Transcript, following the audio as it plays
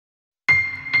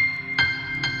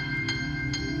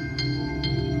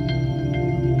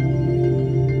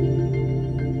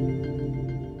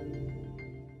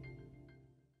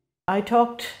I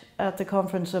talked at the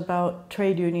conference about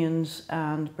trade unions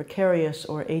and precarious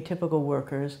or atypical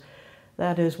workers.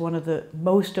 That is one of the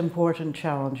most important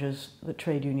challenges that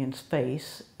trade unions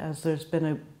face, as there's been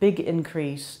a big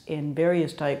increase in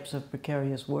various types of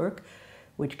precarious work,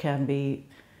 which can be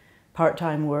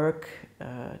part-time work,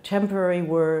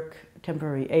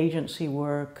 temporary agency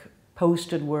work,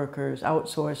 posted workers,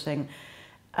 outsourcing.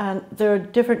 And there are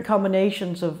different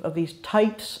combinations of these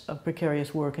types of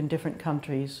precarious work in different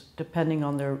countries, depending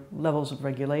on their levels of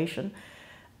regulation.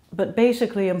 But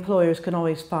basically, employers can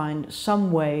always find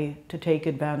some way to take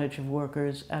advantage of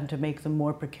workers and to make them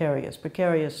more precarious.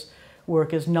 Precarious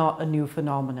work is not a new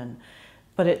phenomenon,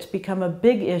 but it's become a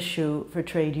big issue for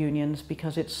trade unions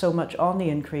because it's so much on the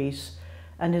increase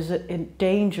and is in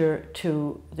danger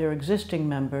to their existing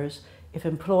members if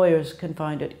employers can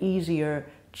find it easier,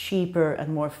 cheaper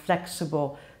and more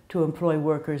flexible to employ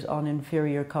workers on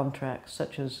inferior contracts,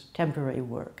 such as temporary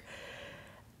work.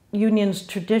 Unions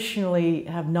traditionally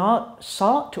have not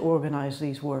sought to organize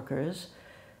these workers,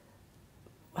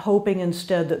 hoping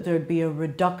instead that there'd be a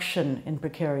reduction in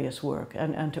precarious work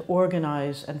and to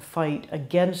organize and fight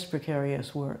against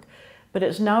precarious work. But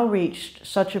it's now reached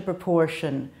such a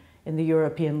proportion in the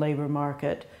European labor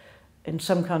market. In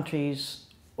some countries,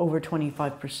 over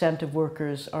 25% of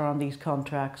workers are on these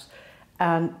contracts,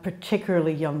 and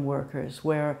particularly young workers,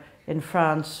 where in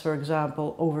France, for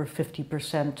example, over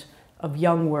 50% of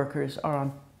young workers are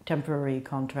on temporary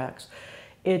contracts.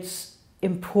 It's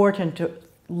important to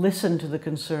listen to the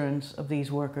concerns of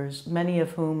these workers, many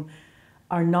of whom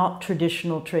are not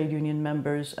traditional trade union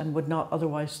members and would not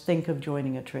otherwise think of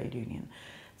joining a trade union.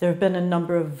 There have been a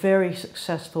number of very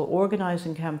successful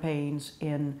organizing campaigns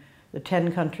in the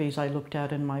 10 countries I looked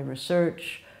at in my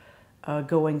research,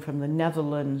 going from the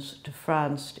Netherlands to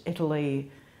France, to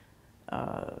Italy,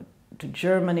 to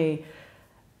Germany.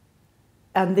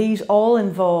 And these all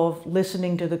involve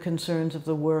listening to the concerns of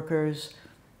the workers,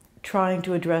 trying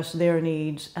to address their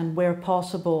needs, and where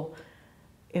possible,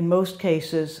 in most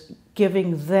cases,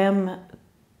 letting them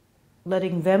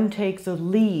take the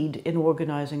lead in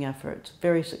organizing efforts.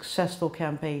 Very successful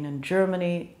campaign in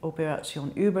Germany,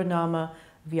 Operation Übernahme,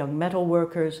 of young metal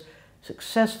workers,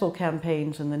 successful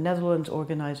campaigns in the Netherlands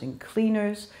organizing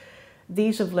cleaners.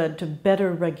 These have led to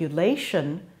better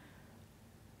regulation,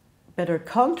 better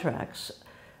contracts,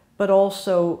 but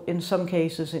also in some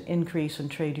cases an increase in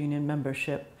trade union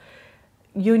membership.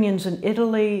 Unions in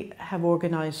Italy have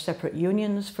organized separate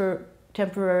unions for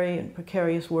temporary and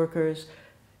precarious workers.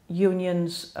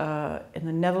 Unions in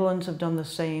the Netherlands have done the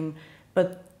same,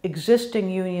 but existing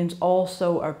unions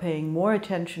also are paying more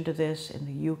attention to this in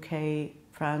the UK,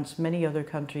 France, many other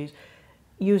countries,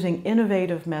 using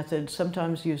innovative methods,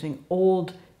 sometimes using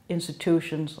old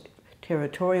institutions, like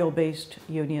territorial-based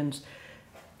unions,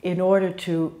 in order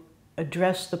to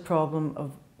address the problem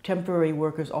of temporary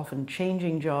workers often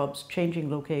changing jobs, changing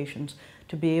locations,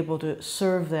 to be able to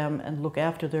serve them and look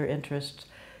after their interests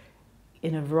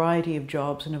in a variety of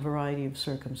jobs, in a variety of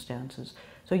circumstances.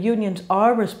 So unions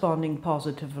are responding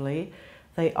positively.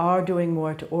 They are doing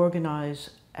more to organize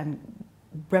and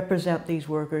represent these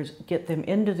workers, get them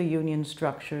into the union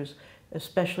structures,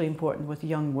 especially important with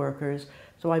young workers.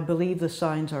 So I believe the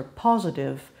signs are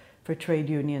positive for trade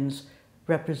unions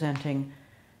representing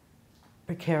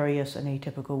precarious and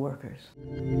atypical workers.